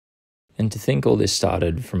And to think all this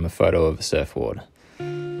started from a photo of a surfboard.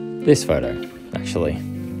 This photo, actually.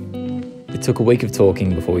 It took a week of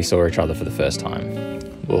talking before we saw each other for the first time.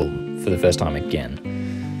 Well, for the first time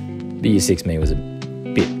again. The year 6 me was a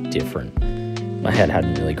bit different. My head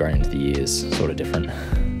hadn't really grown into the years, sort of different.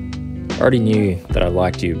 I already knew that I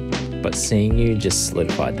liked you, but seeing you just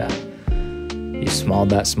solidified that. You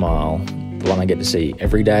smiled that smile, the one I get to see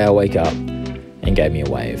every day I wake up, and gave me a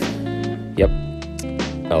wave. Yep,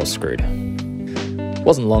 I was screwed. It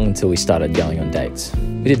wasn't long until we started going on dates.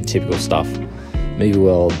 We did the typical stuff. Movie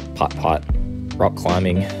world, putt-putt, rock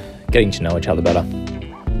climbing, getting to know each other better.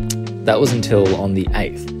 That was until on the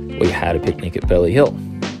 8th, we had a picnic at Burleigh Hill,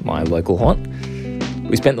 my local haunt.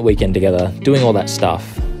 We spent the weekend together doing all that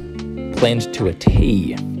stuff, planned to a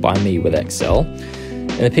T by me with Excel, and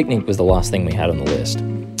the picnic was the last thing we had on the list.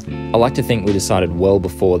 I like to think we decided well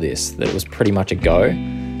before this that it was pretty much a go,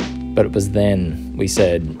 but it was then we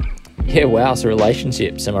said, yeah, wow, so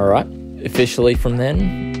relationships, am I right? Officially from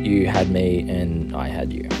then, you had me and I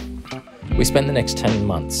had you. We spent the next 10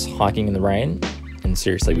 months hiking in the rain, and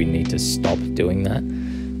seriously, we need to stop doing that.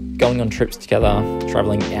 Going on trips together,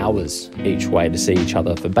 travelling hours each way to see each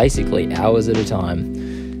other for basically hours at a time,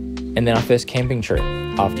 and then our first camping trip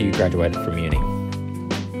after you graduated from uni.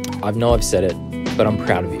 I know I've said it, but I'm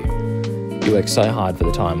proud of you. You worked so hard for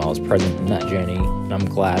the time I was present in that journey, and I'm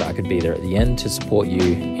glad I could be there at the end to support you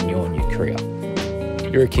in your new career.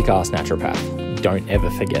 You're a kick-ass naturopath. Don't ever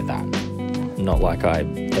forget that. Not like I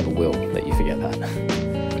ever will let you forget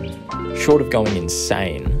that. Short of going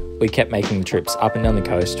insane, we kept making trips up and down the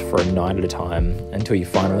coast for a night at a time until you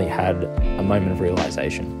finally had a moment of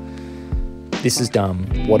realization. This is dumb.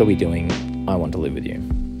 What are we doing? I want to live with you.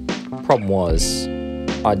 Problem was,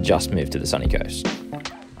 I just moved to the sunny coast.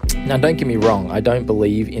 Now, don't get me wrong, I don't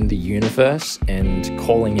believe in the universe and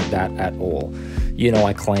calling it that at all. You know,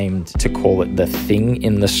 I claimed to call it the thing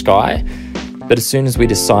in the sky, but as soon as we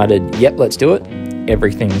decided, yep, let's do it,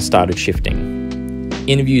 everything started shifting.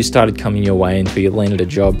 Interviews started coming your way until you landed a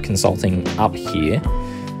job consulting up here.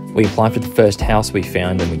 We applied for the first house we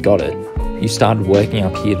found and we got it. You started working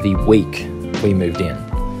up here the week we moved in.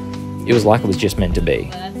 It was like it was just meant to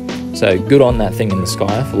be. So good on that thing in the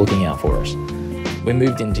sky for looking out for us. We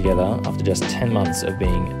moved in together after just 10 months of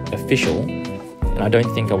being official, and I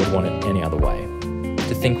don't think I would want it any other way.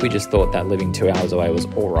 To think we just thought that living 2 hours away was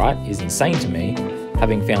alright is insane to me,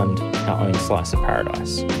 having found our own slice of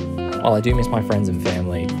paradise. While I do miss my friends and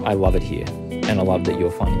family, I love it here, and I love that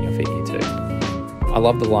you're finding your feet here too. I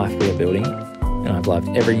love the life we are building, and I've loved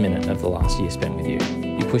every minute of the last year spent with you.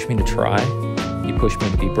 You push me to try, you push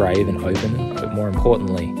me to be brave and open, but more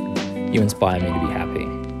importantly, you inspire me to be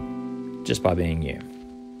happy, just by being you.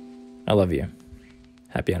 I love you.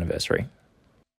 Happy anniversary.